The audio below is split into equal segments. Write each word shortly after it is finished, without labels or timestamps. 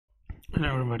Hello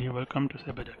everybody, welcome to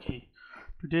Sabadaki.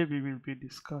 Today we will be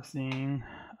discussing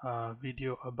a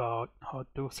video about how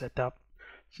to set up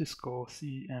Cisco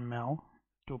CML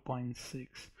 2.6.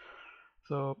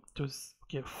 So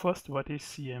first, what is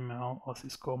CML or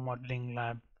Cisco Modeling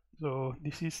Lab? So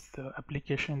this is the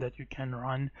application that you can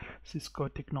run Cisco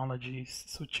technologies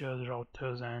such as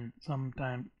routers and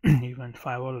sometimes even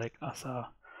firewall like ASA.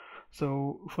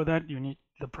 So for that you need,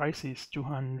 the price is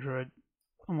 200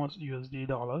 almost USD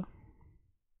dollar.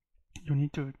 You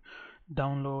need to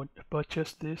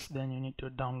purchase this, then you need to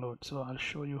download. So I'll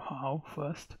show you how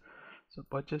first. So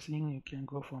purchasing, you can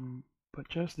go from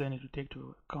purchase, then it will take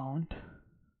to account,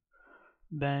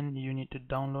 then you need to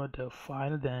download the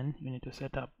file, then you need to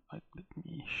set up. Let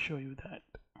me show you that.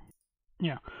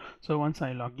 Yeah, so once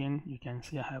I log in, you can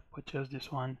see I have purchased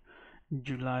this one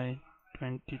July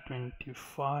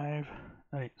 2025,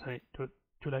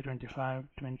 July 25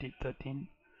 2013.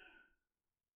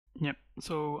 Yep,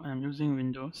 so I'm using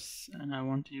Windows and I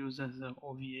want to use as a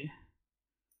OVA.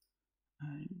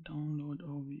 I download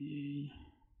OVA,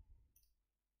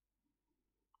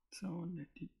 so let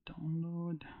it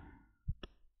download.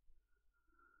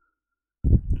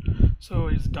 So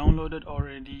it's downloaded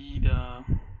already, the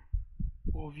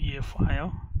OVA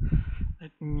file.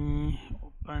 Let me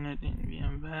open it in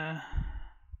VMware.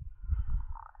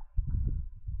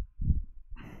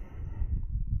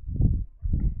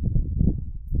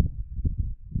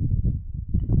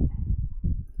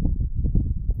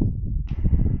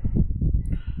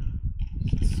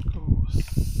 Cisco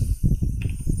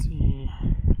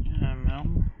CML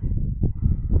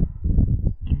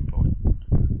import.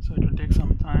 So it will take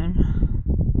some time.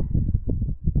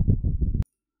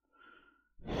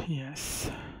 Yes,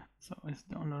 so it's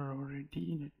downloaded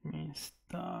already. Let me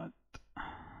start.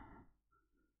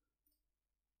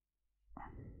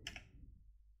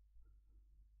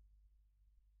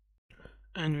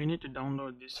 And we need to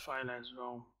download this file as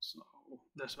well, so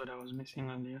that's what I was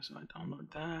missing earlier, so I download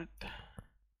that.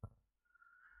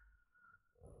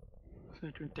 So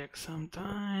it will take some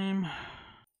time.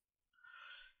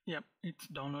 Yep, it's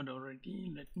downloaded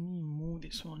already. Let me move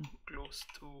this one close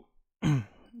to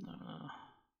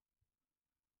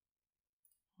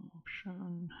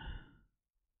option,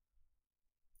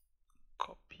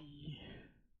 copy.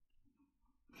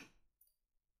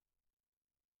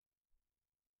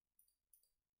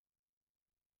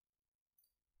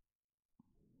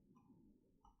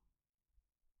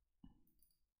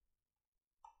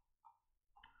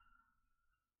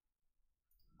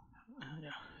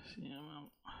 Yeah, CML.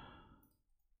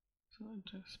 So I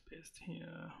just paste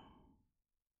here.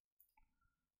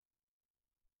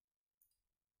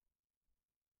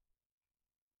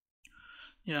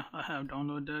 Yeah, I have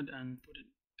downloaded and put it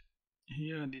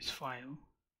here, this file.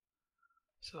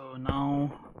 So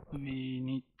now we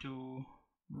need to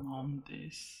mount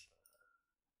this.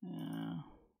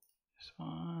 This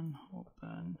one,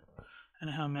 open, and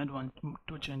I have made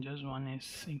two changes. One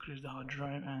is increase the hard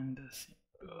drive and the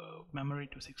memory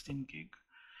to 16 gig,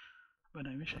 but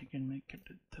I wish I can make it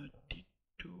to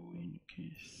 32 in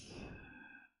case.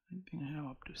 I think I have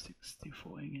up to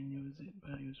 64. I can use it,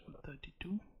 but I use for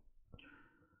 32.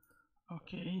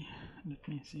 Okay, let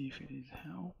me see if it is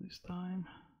help this time.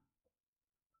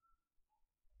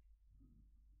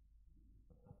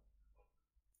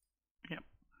 Yep.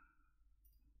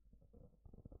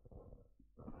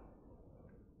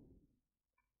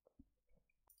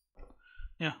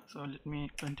 Yeah, so let me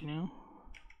continue.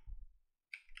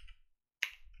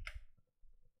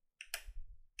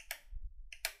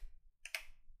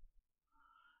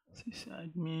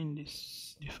 Sysadmin,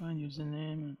 this define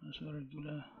username and password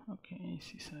regular. Okay,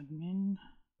 sysadmin.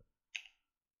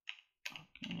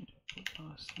 Okay, put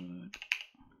password.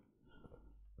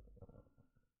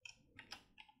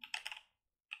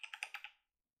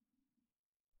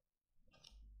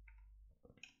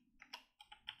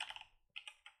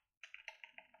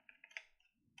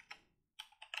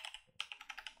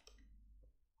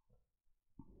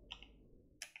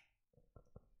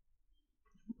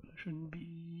 Should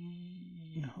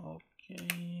be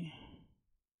okay.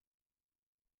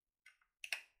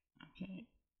 Okay.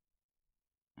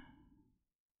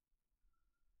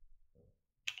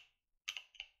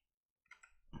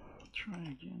 Try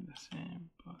again the same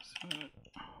password.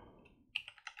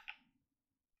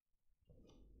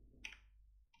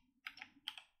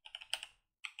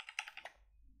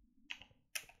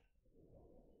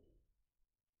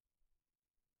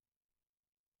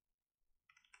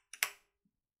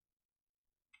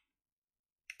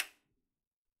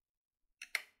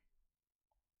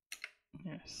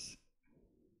 Yes.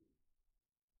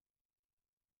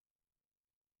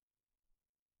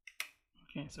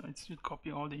 Okay, so it should copy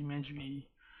all the image we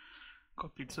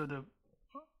copied. So the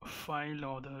file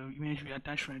or the image we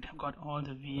attached, right, have got all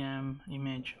the VM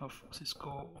image of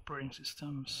Cisco operating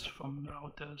systems, from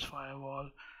routers, firewall,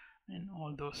 and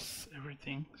all those,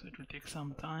 everything. So it will take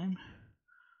some time.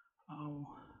 I'll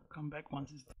come back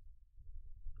once it's done.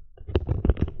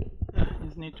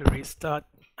 Just need to restart.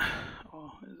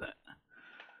 Oh, is that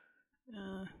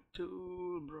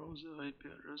to browser IP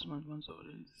address 1 so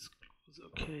it's close.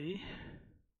 Okay,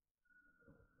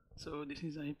 so this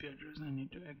is IP address I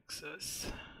need to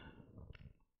access.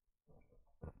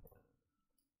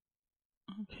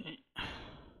 Okay,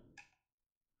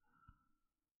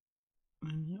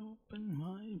 let me open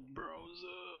my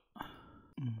browser.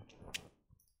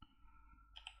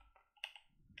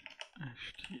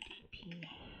 HTTP.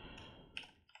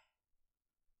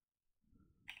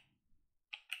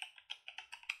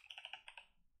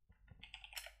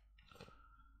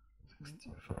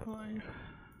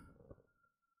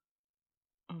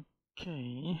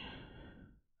 Okay,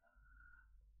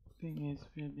 thing is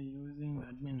we'll be using the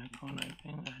admin account. I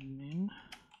think admin,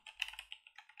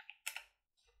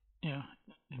 yeah,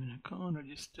 admin account,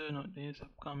 register, notice,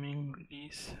 upcoming,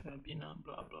 release, webinar,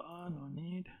 blah blah, no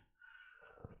need.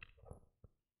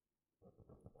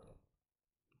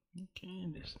 Okay,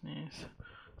 dismiss.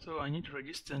 So I need to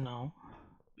register now.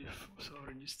 So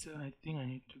register, I think I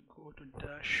need to go to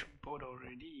dashboard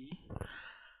already,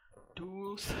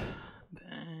 tools,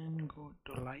 then go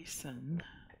to license.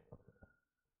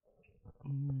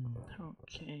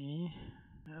 Okay,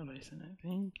 I have license, I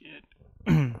think it.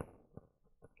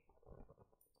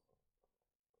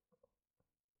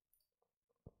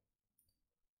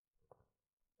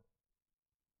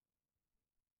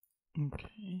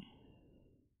 Okay,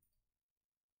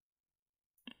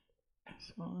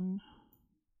 this one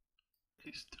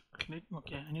is to click.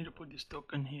 Okay, I need to put this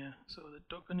token here. So the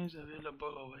token is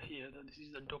available over here. This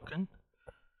is the token.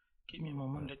 Give me a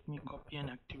moment, let me copy and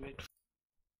activate.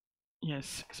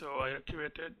 Yes, so I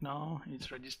activated. Now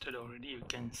it's registered already, you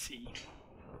can see.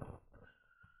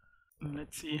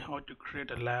 Let's see how to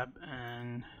create a lab.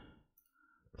 And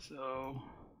so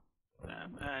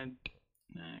lab add,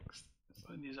 next.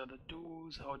 So these are the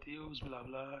tools, how to use, blah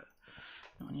blah.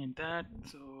 Don't need that.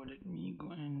 So let me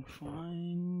go and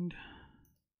find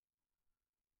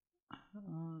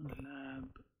lab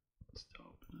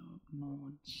stop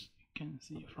nodes. You can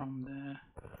see from the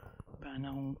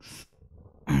panels.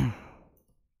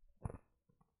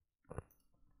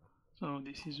 So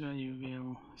this is where you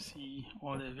will see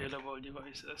all the available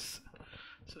devices.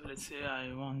 So let's say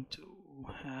I want to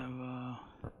have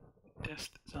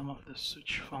test some of the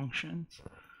switch functions.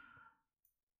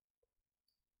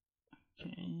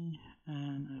 Okay,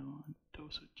 and I want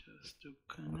those switches to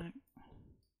connect.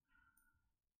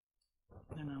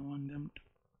 Then I want them to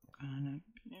connect.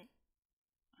 Yeah.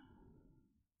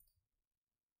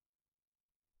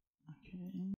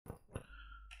 Okay,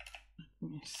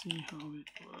 let me see how it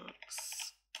works.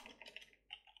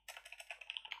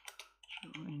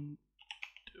 Show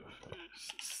interface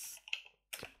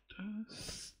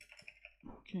status.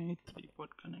 Okay, 3-port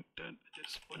connected.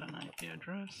 Just put an IP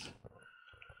address.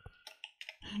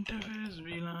 Interface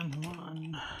VLAN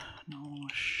 1. Now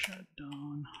shut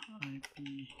down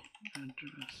IP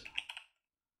address.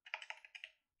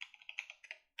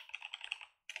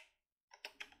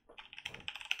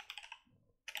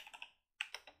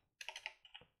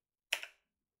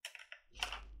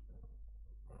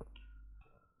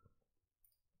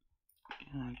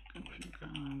 And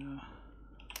configure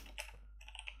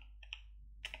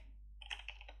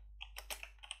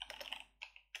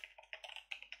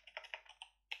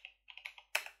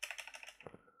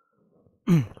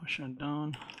shut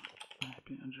down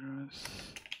IP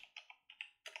address.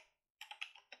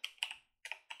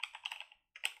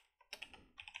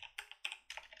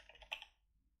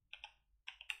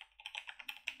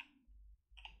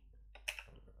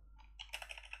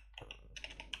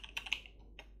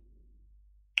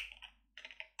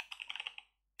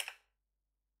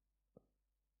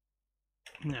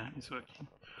 Yeah, it's working.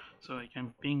 So I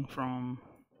can ping from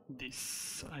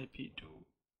this IP to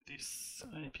this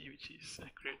IP which is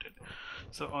created.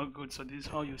 So all good. So this is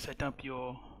how you set up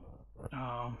your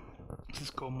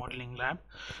Cisco modeling lab.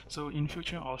 So in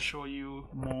future I'll show you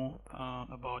more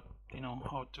about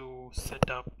how to set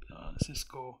up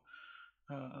Cisco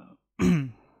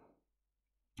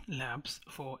labs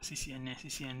for CCNA,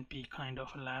 CCNP kind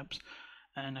of labs,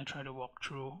 and I try to walk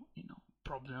through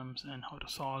problems and how to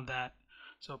solve that.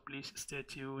 So please stay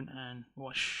tuned and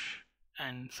watch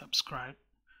and subscribe.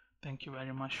 Thank you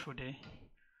very much for today.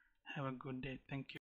 Have a good day. Thank you.